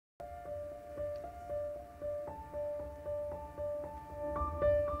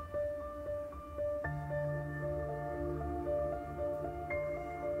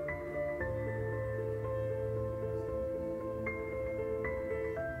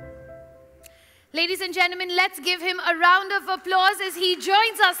Ladies and gentlemen, let's give him a round of applause as he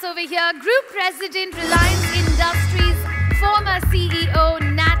joins us over here. Group President, Reliance Industries, former CEO,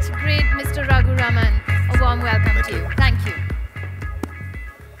 Nat Grid, Mr. Raghu Raman. A warm welcome to you. Thank you.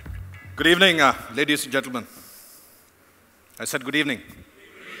 Good evening, ladies and gentlemen. I said good evening.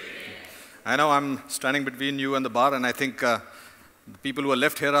 I know I'm standing between you and the bar, and I think the people who are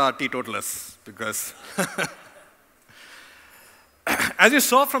left here are teetotalers, because as you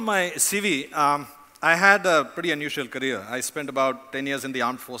saw from my CV, I had a pretty unusual career. I spent about 10 years in the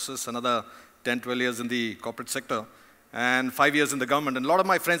armed forces, another 10, 12 years in the corporate sector, and 5 years in the government. And a lot of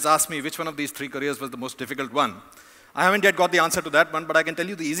my friends asked me which one of these three careers was the most difficult one. I haven't yet got the answer to that one, but I can tell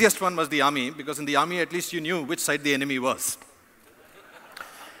you the easiest one was the army, because in the army, at least you knew which side the enemy was.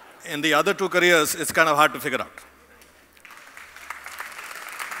 In the other two careers, it's kind of hard to figure out.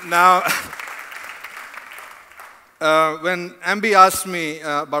 Now, when Ambi asked me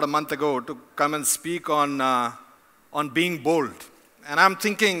about a month ago to come and speak on being bold, and I'm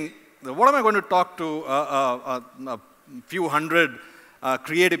thinking, what am I going to talk to a few hundred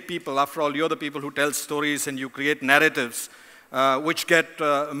creative people? After all, you're the people who tell stories and you create narratives which get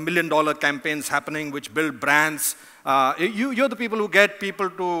million-dollar campaigns happening, which build brands. You're the people who get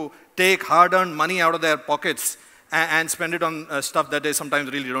people to take hard-earned money out of their pockets and spend it on stuff that they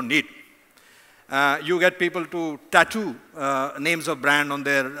sometimes really don't need. You get people to tattoo names of brand on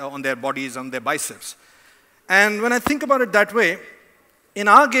their bodies, on their biceps. And when I think about it that way, in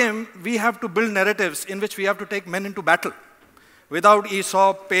our game, we have to build narratives in which we have to take men into battle without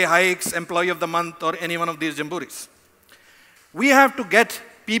ESOP, pay hikes, employee of the month, or any one of these jamborees. We have to get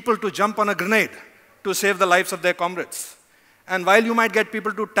people to jump on a grenade to save the lives of their comrades. And while you might get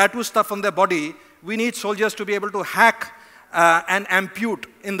people to tattoo stuff on their body, we need soldiers to be able to hack and ampute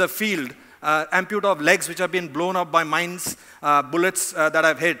in the field, ampute of legs which have been blown up by mines, bullets that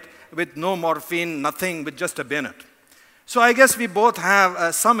have hit, with no morphine, nothing, with just a bayonet. So I guess we both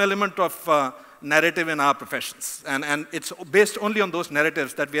have some element of narrative in our professions. And it's based only on those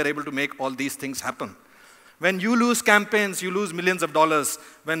narratives that we are able to make all these things happen. When you lose campaigns, you lose millions of dollars.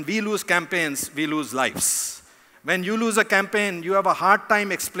 When we lose campaigns, we lose lives. When you lose a campaign, you have a hard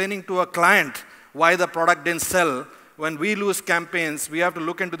time explaining to a client why the product didn't sell. When we lose campaigns, we have to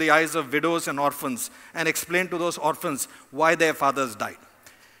look into the eyes of widows and orphans and explain to those orphans why their fathers died.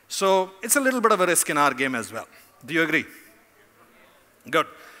 So it's a little bit of a risk in our game as well. Do you agree? Good.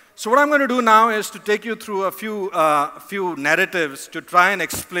 So what I'm going to do now is to take you through a few narratives to try and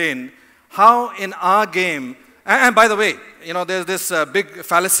explain how in our game, and by the way, you know, there's this big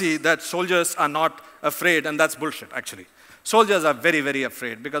fallacy that soldiers are not afraid, and that's bullshit, actually. Soldiers are very, very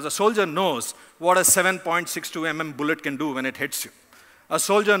afraid, because a soldier knows what a 7.62 bullet can do when it hits you. A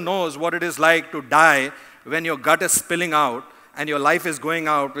soldier knows what it is like to die when your gut is spilling out and your life is going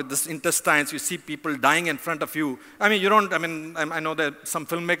out with this intestines. You see people dying in front of you. I mean, I know that some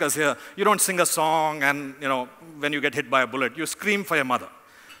filmmakers here, you don't sing a song and, you know, when you get hit by a bullet, you scream for your mother.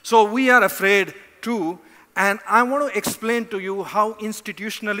 So we are afraid too, and I want to explain to you how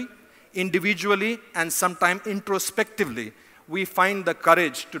institutionally, individually, and sometimes introspectively, we find the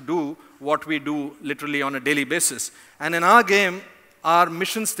courage to do what we do literally on a daily basis. And in our game, our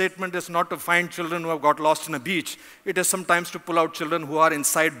mission statement is not to find children who have got lost in a beach. It is sometimes to pull out children who are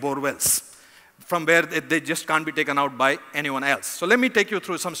inside bore wells, from where they just can't be taken out by anyone else. So let me take you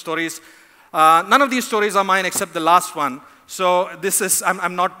through some stories. None of these stories are mine except the last one. So this is,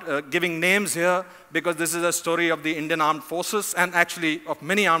 I'm not giving names here, because this is a story of the Indian Armed Forces, and actually of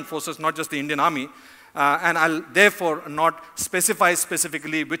many armed forces, not just the Indian Army. And I'll therefore not specify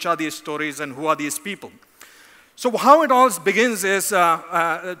specifically which are these stories and who are these people. So how it all begins is,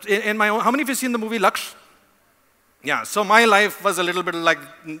 in my own, how many of you have seen the movie Laksh? Yeah, so my life was a little bit like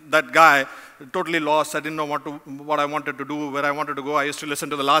that guy, totally lost. I didn't know what I wanted to do, where I wanted to go. I used to listen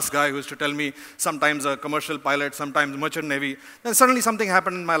to the last guy who used to tell me sometimes a commercial pilot, sometimes merchant navy. Then suddenly something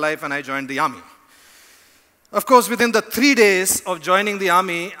happened in my life and I joined the army. Of course, within the 3 days of joining the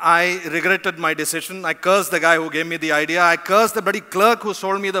army, I regretted my decision. I cursed the guy who gave me the idea. I cursed the bloody clerk who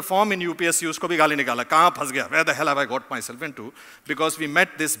sold me the form in UPSC. Usko bhi gaali nikala. Kahan phas gaya? Where the hell have I got myself into? Because we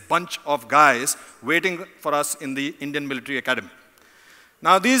met this bunch of guys waiting for us in the Indian Military Academy.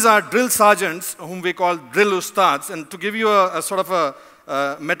 Now, these are drill sergeants whom we call drill ustads. And to give you a sort of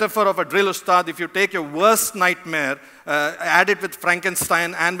a metaphor of a drill ustad, if you take your worst nightmare, add it with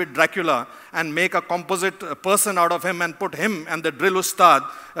Frankenstein and with Dracula, and make a composite person out of him and put him and the drill ustad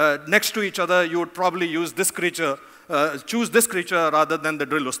next to each other, you would probably use this creature, choose this creature rather than the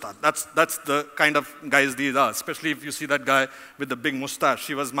drill ustad. That's the kind of guys these are, especially if you see that guy with the big mustache.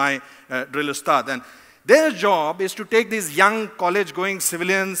 He was my drill ustad. And Their job is to take these young college-going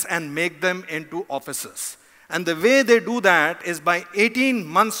civilians and make them into officers. And the way they do that is by 18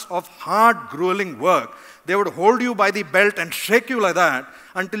 months of hard, grueling work. They would hold you by the belt and shake you like that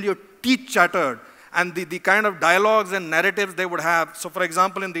until your teeth chattered. And the kind of dialogues and narratives they would have. So, for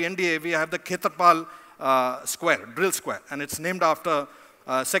example, in the NDA, we have the Khetarpal Square, drill square. And it's named after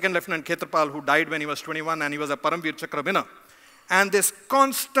Second Lieutenant Khetarpal, who died when he was 21, and he was a Paramveer Chakra winner. And this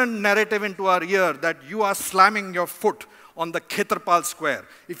constant narrative into our ear that you are slamming your foot on the Khetarpal Square.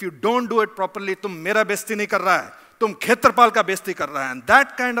 If you don't do it properly, tum mera besti nahi kar raha hai, tum Khetarpal ka besti kar raha hai. And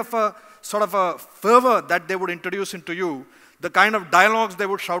that kind of a sort of a fervor that they would introduce into you, the kind of dialogues they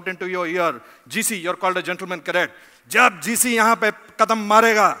would shout into your ear. GC, you're called a gentleman cadet. Jab GC yahan pe kadam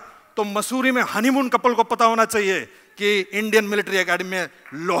marega, to Missouri mein honeymoon couple ko pata hona chahiye कि Indian Military Academy में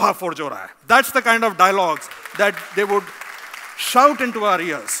लोहा forge हो रहा है. That's the kind of dialogues that they would shout into our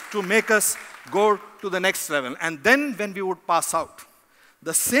ears to make us go to the next level. And then when we would pass out,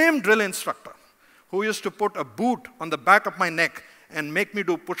 the same drill instructor who used to put a boot on the back of my neck and make me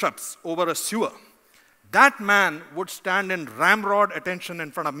do push-ups over a sewer, that man would stand in ramrod attention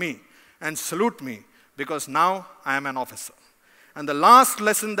in front of me and salute me because now I am an officer. And the last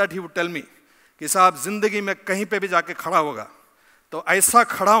lesson that he would tell me, कि साहब जिंदगी में कहीं पे भी जाके खड़ा होगा तो ऐसा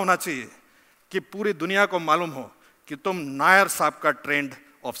खड़ा होना चाहिए कि पूरी दुनिया को मालूम हो कि तुम नायर साहब का trained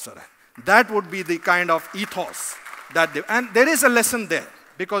officer है. That would be the kind of ethos that they, and there is a lesson there,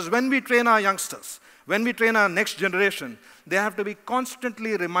 because when we train our youngsters, when we train our next generation, they have to be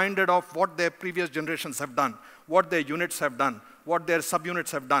constantly reminded of what their previous generations have done, what their units have done, what their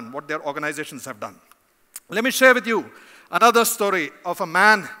subunits have done, what their organizations have done. Let me share with you another story of a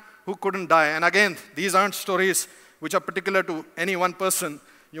man who couldn't die. And again, these aren't stories which are particular to any one person.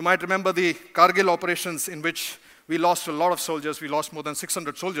 You might remember the Kargil operations in which we lost a lot of soldiers. We lost more than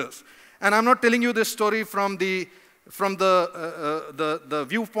 600 soldiers. And I'm not telling you this story from the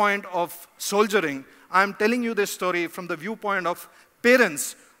viewpoint of soldiering. I'm telling you this story from the viewpoint of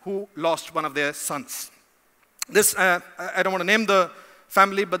parents who lost one of their sons. This, I don't want to name the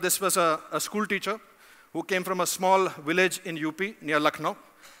family, but this was a school teacher who came from a small village in UP near Lucknow.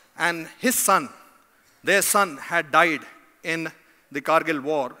 And his son, their son, had died in the Kargil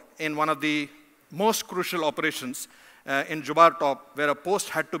war in one of the most crucial operations in Jubar Top, where a post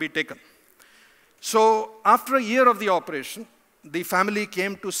had to be taken. So after a year of the operation, the family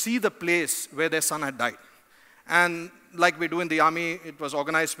came to see the place where their son had died. And like we do in the army, it was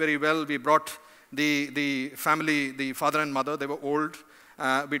organized very well. We brought the family, the father and mother, they were old.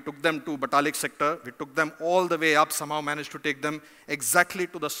 We took them to Batalik sector. We took them all the way up, somehow managed to take them exactly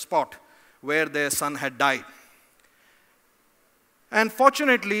to the spot where their son had died. And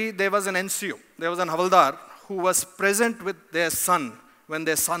fortunately, there was an NCO, there was an Havaldar who was present with their son when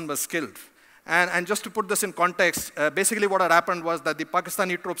their son was killed. And just to put this in context, basically what had happened was that the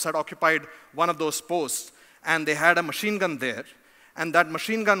Pakistani troops had occupied one of those posts, and they had a machine gun there, and that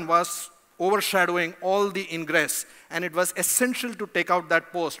machine gun was overshadowing all the ingress, and it was essential to take out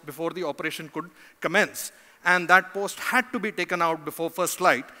that post before the operation could commence. And that post had to be taken out before first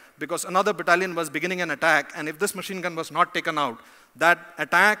light because another battalion was beginning an attack, and if this machine gun was not taken out, that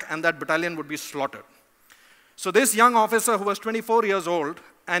attack and that battalion would be slaughtered. So this young officer who was 24 years old,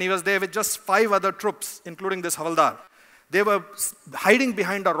 and he was there with just 5 other troops, including this Havaldar, they were hiding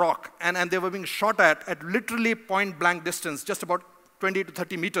behind a rock, and they were being shot at literally point-blank distance, just about 20 to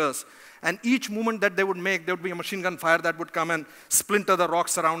 30 meters. And each movement that they would make, there would be a machine gun fire that would come and splinter the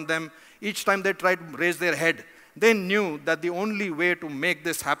rocks around them. Each time they tried to raise their head, they knew that the only way to make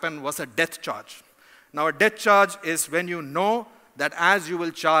this happen was a death charge. Now, a death charge is when you know that as you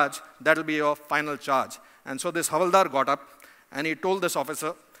will charge, that will be your final charge. And so this Havaldar got up, and he told this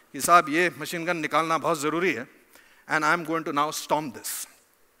officer, कि साहब ये machine gun निकालना बहुत ज़रूरी है, and I'm going to now storm this.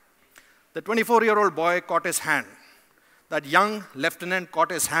 The 24-year-old boy caught his hand. That young lieutenant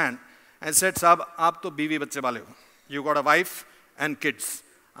caught his hand and said, "Saab, aap to biwi bacche wale ho. You got a wife and kids.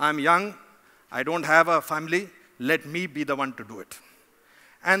 I'm young. I don't have a family. Let me be the one to do it."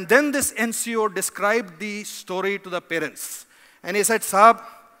 And then this NCO described the story to the parents. And he said, "Saab,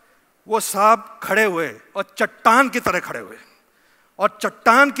 wo saab khade hue aur chattan ki tarah khade hue. Aur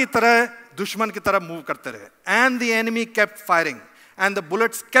chattan ki tarah dushman ki tarah move karte rahe. And the enemy kept firing. And the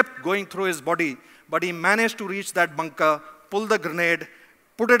bullets kept going through his body. But he managed to reach that bunker, pull the grenade,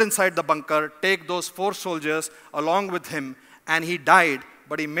 put it inside the bunker, take those 4 soldiers along with him, and he died,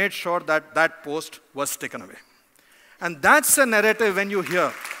 but he made sure that that post was taken away." And that's a narrative when you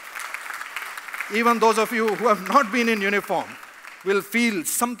hear. Even those of you who have not been in uniform will feel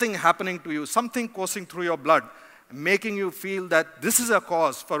something happening to you, something coursing through your blood, making you feel that this is a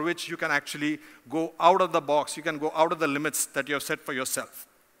cause for which you can actually go out of the box, you can go out of the limits that you have set for yourself.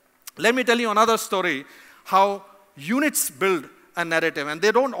 Let me tell you another story, how units build a narrative, and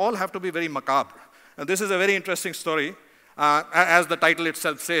they don't all have to be very macabre. And this is a very interesting story. As the title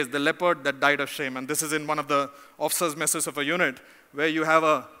itself says, the leopard that died of shame. And this is in one of the officers' messes of a unit, where you have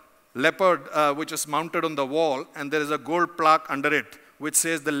a leopard which is mounted on the wall, and there is a gold plaque under it, which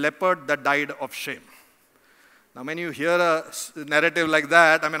says, the leopard that died of shame. Now, when you hear a narrative like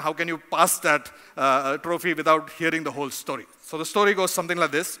that, I mean, how can you pass that trophy without hearing the whole story? So the story goes something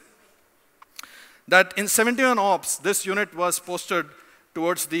like this, that in 71 Ops, this unit was posted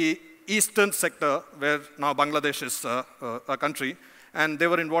towards the eastern sector, where now Bangladesh is a country, and they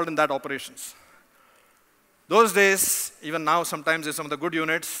were involved in that operations. Those days, even now, sometimes in some of the good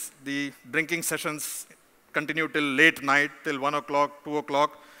units, the drinking sessions continue till late night, till 1 o'clock, 2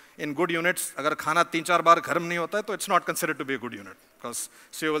 o'clock. In good units, agar khana 3-4 baar ghar mein nahi hota hai, to it's not considered to be a good unit. Because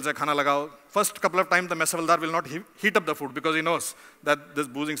CEO will say, khana lagao. First couple of times, the mess havildar will not heat up the food because he knows that this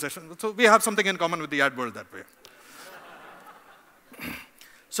boozing session. So we have something in common with the ad world that way.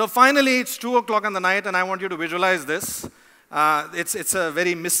 So finally, it's 2 o'clock in the night, and I want you to visualize this. It's a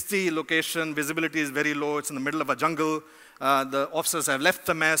very misty location. Visibility is very low. It's in the middle of a jungle. The officers have left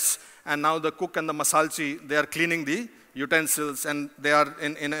the mess, and now the cook and the masalchi, they are cleaning the utensils, and they are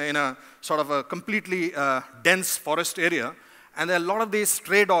in a sort of a completely dense forest area. And there are a lot of these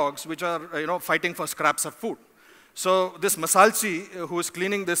stray dogs which are fighting for scraps of food. So this masalchi, who is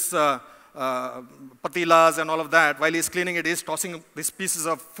cleaning this patilas and all of that, while he's cleaning it, he's tossing these pieces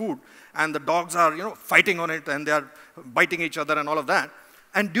of food, and the dogs are fighting on it, and they are biting each other and all of that.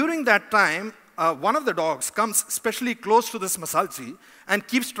 And during that time, one of the dogs comes especially close to this masalchi and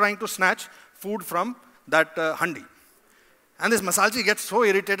keeps trying to snatch food from that handi. And this masalchi gets so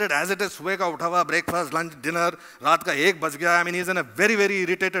irritated, as it is subaह ka utha hua, breakfast, lunch, dinner, raat ka 1 baj gaya. I mean, he's in a very, very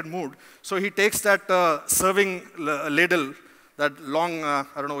irritated mood. So he takes that serving ladle, that long, I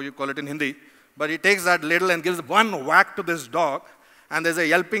don't know what you call it in Hindi, but he takes that ladle and gives one whack to this dog, and there's a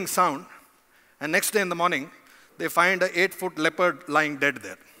yelping sound. And next day in the morning, they find an 8-foot leopard lying dead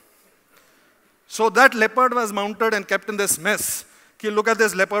there. So that leopard was mounted and kept in this mess. Ki look at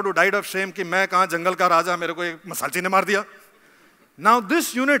this leopard who died of shame, ki main kahan jungle ka raja, mere ko ek masalchi ne maar diya. Now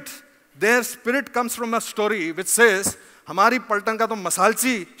this unit, their spirit comes from a story which says, hamari paltan ka to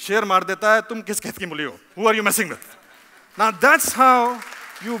masalchi sher maar deta hai, tum kis khet ki muli ho? Who are you messing with? Now that's how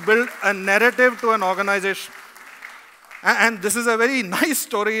you build a narrative to an organization. And this is a very nice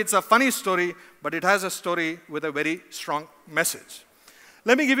story, it's a funny story, but it has a story with a very strong message.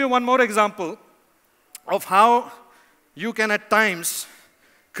 Let me give you one more example of how you can at times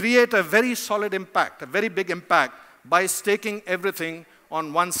create a very solid impact, a very big impact, by staking everything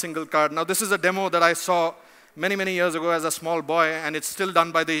on one single card. Now this is a demo that I saw many, many years ago as a small boy, and it's still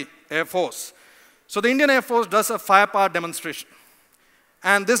done by the Air Force. So the Indian Air Force does a firepower demonstration.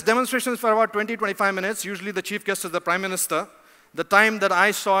 And this demonstration is for about 20-25 minutes. Usually the chief guest is the Prime Minister. The time that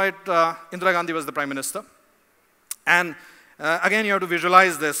I saw it, Indira Gandhi was the Prime Minister. And again, you have to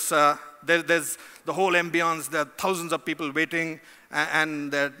visualize this. There's the whole ambience. There are thousands of people waiting.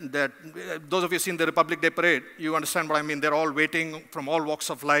 And those of you who have seen the Republic Day Parade, you understand what I mean. They're all waiting from all walks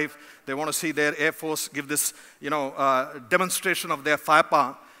of life. They want to see their Air Force give this demonstration of their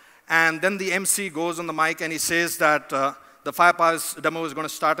firepower. And then the MC goes on the mic and he says that the firepower demo is going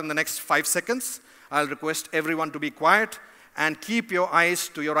to start in the next 5 seconds. I'll request everyone to be quiet and keep your eyes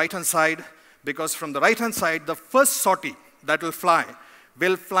to your right-hand side, because from the right-hand side, the first sortie that will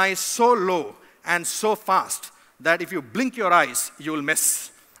fly so low and so fast that if you blink your eyes, you will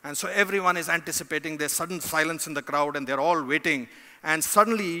miss. And so everyone is anticipating. There's sudden silence in the crowd, and they're all waiting. And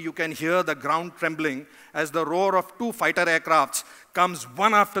suddenly, you can hear the ground trembling as the roar of 2 fighter aircrafts comes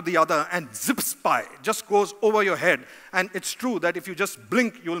one after the other and zips by, just goes over your head. And it's true that if you just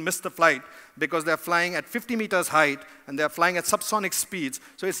blink, you will miss the flight, because they're flying at 50 meters height, and they're flying at subsonic speeds.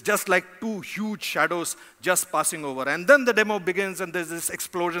 So it's just like 2 huge shadows just passing over. And then the demo begins, and there's this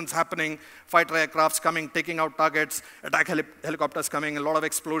explosions happening, fighter aircrafts coming, taking out targets, attack helicopters coming, a lot of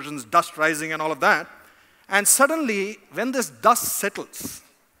explosions, dust rising, and all of that. And suddenly, when this dust settles,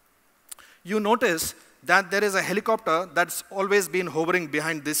 you notice that there is a helicopter that's always been hovering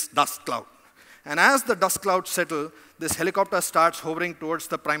behind this dust cloud. And as the dust clouds settle, this helicopter starts hovering towards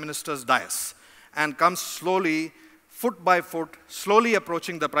the Prime Minister's dais and comes slowly, foot by foot, slowly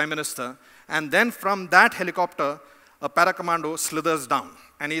approaching the Prime Minister. And then from that helicopter, a paracommando slithers down.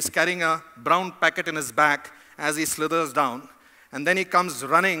 And he's carrying a brown packet in his back as he slithers down. And then he comes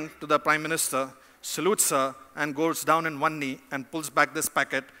running to the Prime Minister, salutes her, and goes down in one knee and pulls back this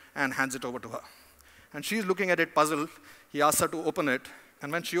packet and hands it over to her. And she's looking at it puzzled. He asks her to open it.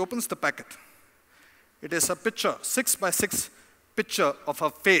 And when she opens the packet, it is a picture, 6x6 picture of her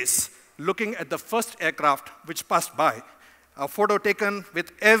face looking at the first aircraft which passed by. A photo taken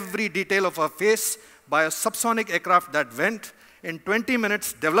with every detail of her face by a subsonic aircraft that went. In 20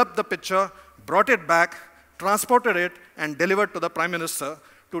 minutes, developed the picture, brought it back, transported it, and delivered to the Prime Minister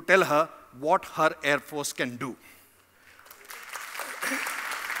to tell her what her Air Force can do.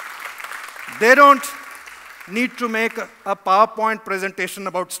 They don't need to make a PowerPoint presentation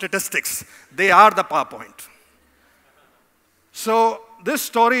about statistics. They are the PowerPoint. So this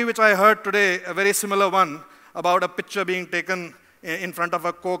story which I heard today, a very similar one, about a picture being taken in front of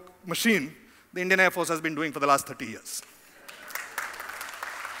a Coke machine, the Indian Air Force has been doing for the last 30 years.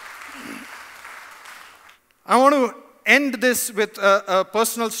 I want to end this with a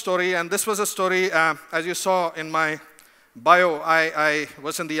personal story, and this was a story, as you saw in my bio, I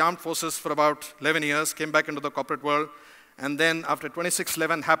was in the armed forces for about 11 years, came back into the corporate world, and then after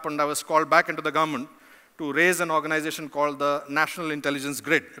 26/11 happened, I was called back into the government to raise an organization called the National Intelligence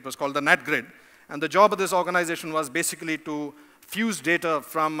Grid. It was called the NAT Grid. And the job of this organization was basically to fuse data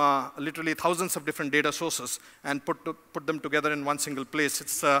from literally thousands of different data sources and put them together in one single place.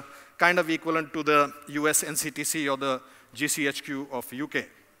 It's kind of equivalent to the US NCTC or the GCHQ of UK.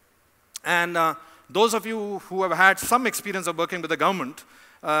 And those of you who have had some experience of working with the government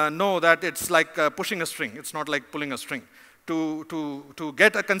know that it's like pushing a string. It's not like pulling a string. To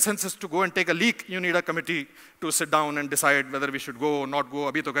get a consensus to go and take a leak, you need a committee to sit down and decide whether we should go or not go.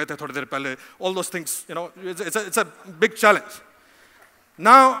 Abhi to gaye the thodi der pehle. All those things, you know, it's a big challenge.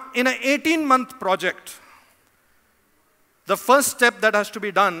 Now, in an 18-month project, the first step that has to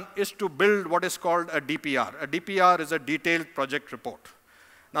be done is to build what is called a DPR. A DPR is a detailed project report.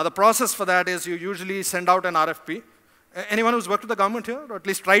 Now, the process for that is you usually send out an RFP. Anyone who's worked with the government here, or at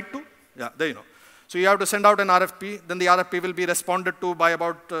least tried to? Yeah, there you know. So you have to send out an RFP, then the RFP will be responded to by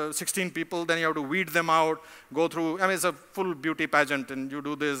about 16 people, then you have to weed them out, go through, I mean, it's a full beauty pageant, and you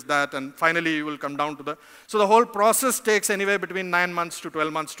do this, that, and finally you will come down to the, so the whole process takes anywhere between 9 months to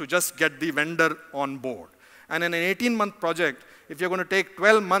 12 months to just get the vendor on board. And in an 18-month project, if you're going to take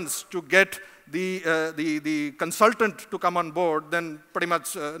 12 months to get the consultant to come on board, then pretty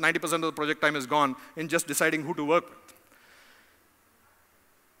much 90% of the project time is gone in just deciding who to work with.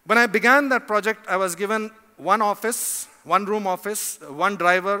 When I began that project, I was given one office, one room office, one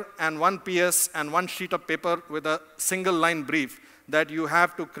driver, and one PS, and one sheet of paper with a single line brief that you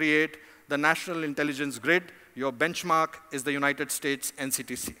have to create the National Intelligence Grid. Your benchmark is the United States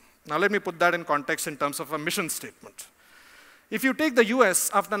NCTC. Now let me put that in context in terms of a mission statement. If you take the US,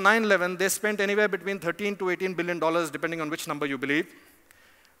 after 9/11, they spent anywhere between $13 to $18 billion, depending on which number you believe.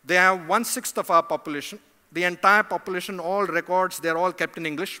 They have 1/6 of our population. The entire population, all records, they're all kept in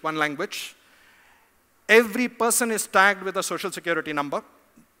English, one language. Every person is tagged with a social security number.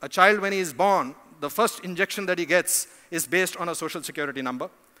 A child, when he is born, the first injection that he gets is based on a social security number.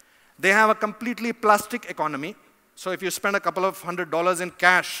 They have a completely plastic economy. So if you spend a couple of $100 in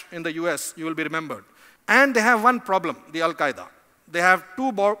cash in the US, you will be remembered. And they have one problem, the Al-Qaeda. They have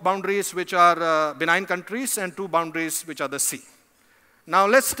two boundaries which are benign countries and two boundaries which are the sea. Now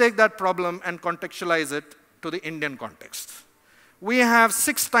let's take that problem and contextualize it to the Indian context. We have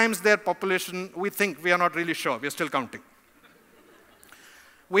 6 times their population. We think, we are not really sure, we are still counting.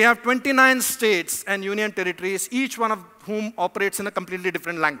 We have 29 states and union territories, each one of whom operates in a completely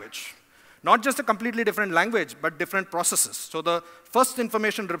different language. Not just a completely different language, but different processes. So the first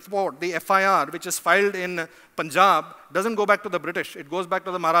information report, the FIR, which is filed in Punjab, doesn't go back to the British, it goes back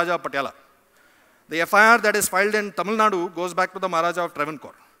to the Maharaja of Patiala. The FIR that is filed in Tamil Nadu goes back to the Maharaja of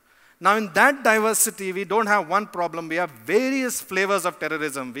Travancore. Now, in that diversity, we don't have one problem. We have various flavors of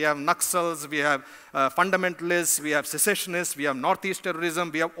terrorism. We have Naxals, we have fundamentalists, we have secessionists, we have Northeast terrorism,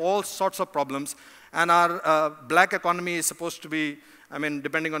 we have all sorts of problems. And our black economy is supposed to be, I mean,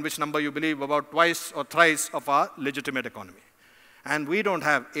 depending on which number you believe, about twice or thrice of our legitimate economy. And we don't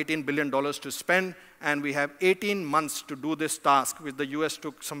have $18 billion to spend, and we have 18 months to do this task, which the US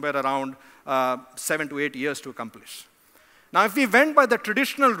took somewhere around 7 to 8 years to accomplish. Now, if we went by the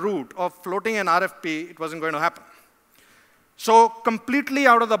traditional route of floating an RFP, it wasn't going to happen. So completely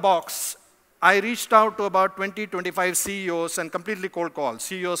out of the box, I reached out to about 20, 25 CEOs and completely cold called.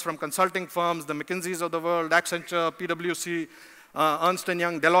 CEOs from consulting firms, the McKinseys of the world, Accenture, PwC, Ernst &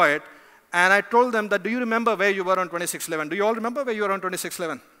 Young, Deloitte. And I told them that, do you remember where you were on 26/11? Do you all remember where you were on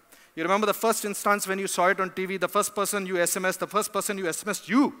 26/11? You remember the first instance when you saw it on TV, the first person you SMSed, the first person you SMSed,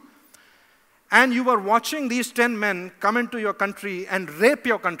 you. And you were watching these 10 men come into your country and rape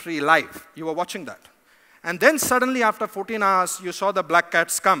your country live. You were watching that. And then suddenly, after 14 hours, you saw the black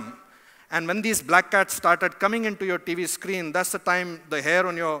cats come. And when these black cats started coming into your TV screen, that's the time the hair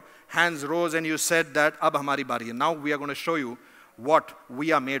on your hands rose and you said that, Ab hamari bari hai. Now we are going to show you what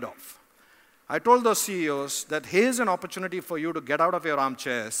we are made of. I told those CEOs that here's an opportunity for you to get out of your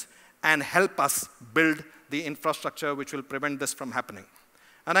armchairs and help us build the infrastructure which will prevent this from happening.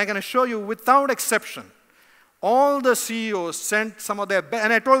 And I can assure you, without exception, all the CEOs sent some of their best,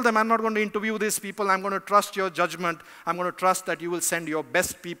 and I told them, I'm not going to interview these people, I'm going to trust your judgment, I'm going to trust that you will send your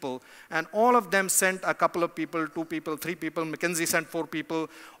best people. And all of them sent a couple of people, 2 people, 3 people, McKinsey sent 4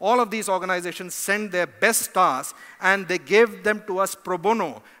 people. All of these organizations sent their best stars, and they gave them to us pro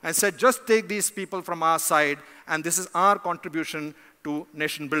bono, and said, just take these people from our side, and this is our contribution to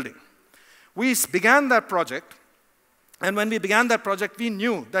nation building. We began that project, and when we began that project, we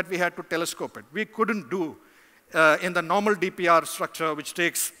knew that we had to telescope it. We couldn't do in the normal DPR structure, which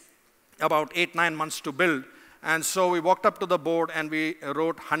takes about 8-9 months to build. And so we walked up to the board and we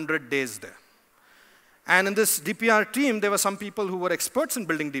wrote 100 days there. And in this DPR team, there were some people who were experts in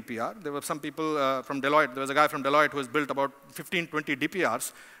building DPR. There were some people from Deloitte. There was a guy from Deloitte who has built about 15, 20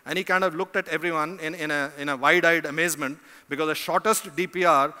 DPRs. And he kind of looked at everyone in a wide-eyed amazement, because the shortest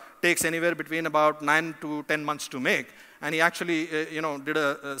DPR takes anywhere between about 9 to 10 months to make. And he actually, did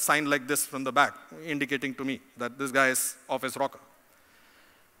a sign like this from the back, indicating to me that this guy is off his rocker.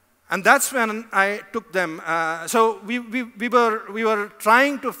 And that's when I took them. So we were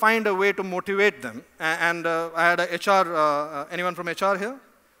trying to find a way to motivate them. And I had a HR, anyone from HR here?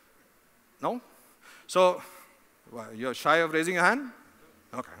 No? So, you're shy of raising your hand?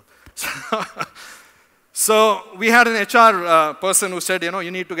 Okay. So we had an HR person who said,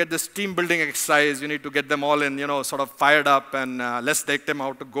 you need to get this team building exercise, you need to get them all in, sort of fired up, and let's take them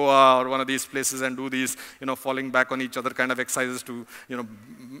out to Goa or one of these places and do these, falling back on each other kind of exercises to,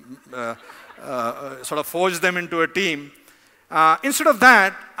 sort of forge them into a team. Instead of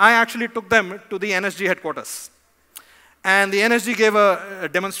that, I actually took them to the NSG headquarters. And the NSG gave a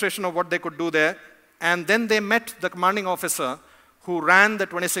demonstration of what they could do there. And then they met the commanding officer who ran the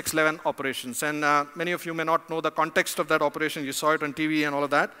 2611 operations. And many of you may not know the context of that operation. You saw it on TV and all of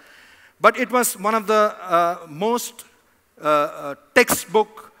that. But it was one of the most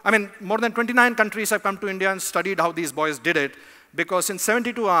textbook, more than 29 countries have come to India and studied how these boys did it, because in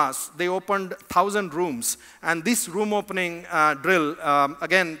 72 hours, they opened 1,000 rooms. And this room opening drill,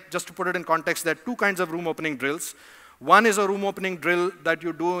 again, just to put it in context, there are 2 kinds of room opening drills. One is a room opening drill that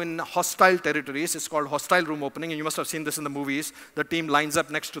you do in hostile territories. It's called hostile room opening, and you must have seen this in the movies. The team lines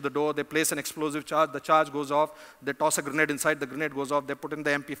up next to the door, they place an explosive charge, the charge goes off, they toss a grenade inside, the grenade goes off, they put in the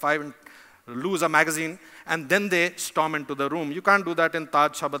MP5 and lose a magazine, and then they storm into the room. You can't do that in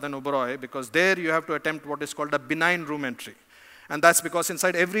Taj, Shabad, and Oberoi, because there you have to attempt what is called a benign room entry. And that's because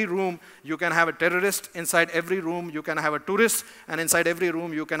inside every room, you can have a terrorist, inside every room, you can have a tourist, and inside every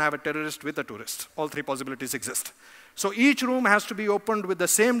room, you can have a terrorist with a tourist. All 3 possibilities exist. So each room has to be opened with the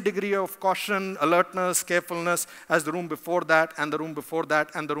same degree of caution, alertness, carefulness as the room before that, and the room before that,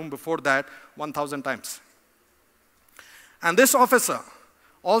 and the room before that, 1,000 times. And this officer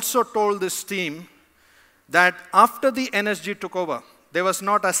also told this team that after the NSG took over, there was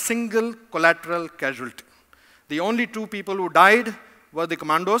not a single collateral casualty. The only 2 people who died were the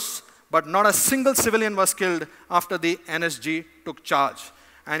commandos, but not a single civilian was killed after the NSG took charge.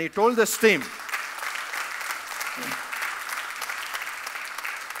 And he told this team,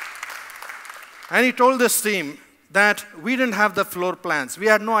 that we didn't have the floor plans. We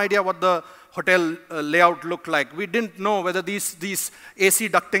had no idea what the hotel layout looked like. We didn't know whether these AC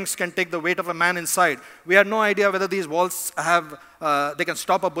ductings can take the weight of a man inside. We had no idea whether these walls have, they can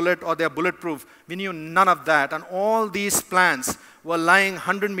stop a bullet or they're bulletproof. We knew none of that. And all these plans were lying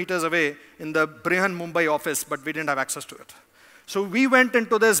 100 meters away in the Brihan Mumbai office, but we didn't have access to it. So we went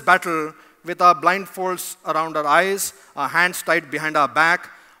into this battle with our blindfolds around our eyes, our hands tied behind our back.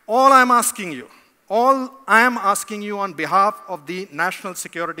 All I am asking you on behalf of the National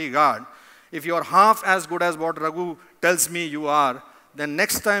Security Guard, if you are half as good as what Raghu tells me you are, then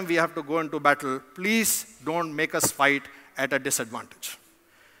next time we have to go into battle, please don't make us fight at a disadvantage.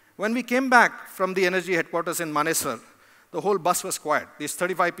 When we came back from the NSG headquarters in Manesar, the whole bus was quiet. These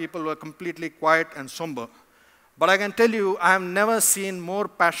 35 people were completely quiet and somber. But I can tell you, I have never seen more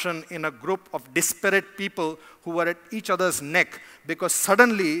passion in a group of disparate people who were at each other's neck, because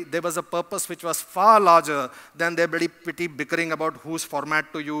suddenly there was a purpose which was far larger than their very petty bickering about whose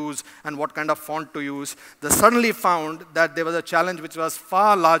format to use and what kind of font to use. They suddenly found that there was a challenge which was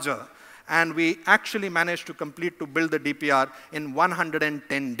far larger, and we actually managed to build the DPR in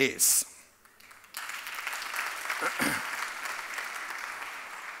 110 days.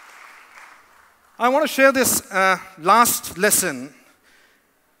 I want to share this last lesson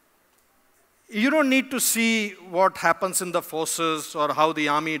You don't need to see what happens in the forces or how the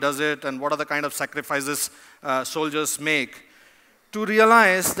army does it and what are the kind of sacrifices soldiers make to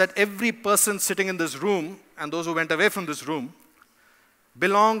realize that every person sitting in this room and those who went away from this room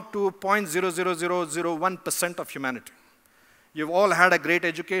belong to 0.00001% of humanity. You've all had a great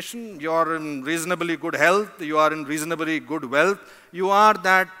education, you are in reasonably good health, you are in reasonably good wealth. You are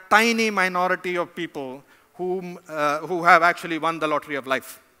that tiny minority of people who have actually won the lottery of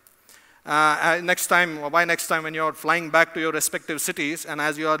life. Next time when you're flying back to your respective cities and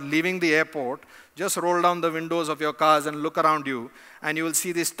as you are leaving the airport, just roll down the windows of your cars and look around you and you will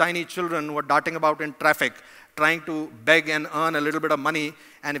see these tiny children who are darting about in traffic trying to beg and earn a little bit of money,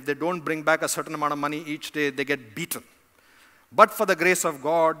 and if they don't bring back a certain amount of money each day, they get beaten. But for the grace of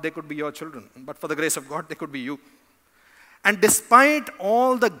God, they could be your children. But for the grace of God, they could be you. And despite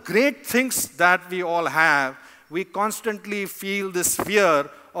all the great things that we all have, we constantly feel this fear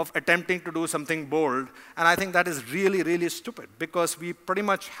of attempting to do something bold. And I think that is really, really stupid because we pretty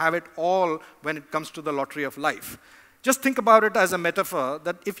much have it all when it comes to the lottery of life. Just think about it as a metaphor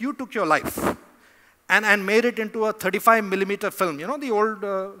that if you took your life and made it into a 35mm film, you know the old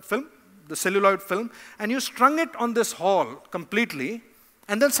film, the celluloid film, and you strung it on this hall completely,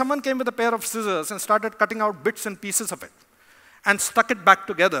 and then someone came with a pair of scissors and started cutting out bits and pieces of it and stuck it back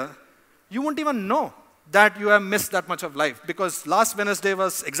together, you won't even know that you have missed that much of life because last Wednesday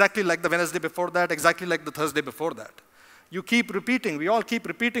was exactly like the Wednesday before that, exactly like the Thursday before that. You keep repeating, we all keep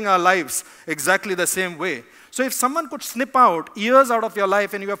repeating our lives exactly the same way. So if someone could snip out years out of your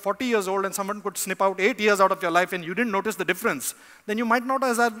life and you are 40 years old and someone could snip out 8 years out of your life and you didn't notice the difference, then you might not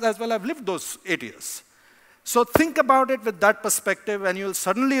as well have lived those 8 years. So think about it with that perspective and you'll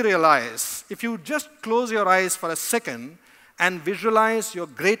suddenly realize, if you just close your eyes for a second and visualize your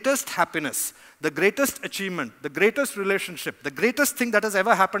greatest happiness, the greatest achievement, the greatest relationship, the greatest thing that has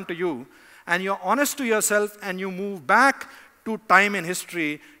ever happened to you, and you're honest to yourself and you move back to time in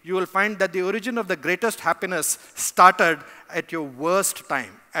history, you will find that the origin of the greatest happiness started at your worst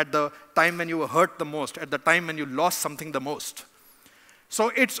time, at the time when you were hurt the most, at the time when you lost something the most.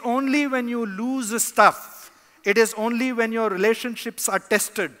 So it's only when you lose the stuff, it is only when your relationships are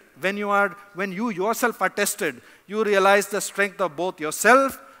tested, when you yourself are tested, you realize the strength of both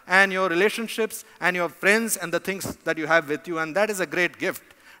yourself and your relationships and your friends and the things that you have with you, and that is a great gift.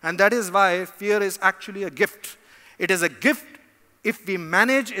 And that is why fear is actually a gift. It is a gift. If we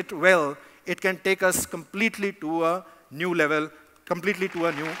manage it well, it can take us completely to a new level, completely to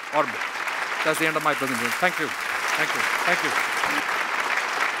a new orbit. That's the end of my presentation. Thank you. Thank you. Thank you.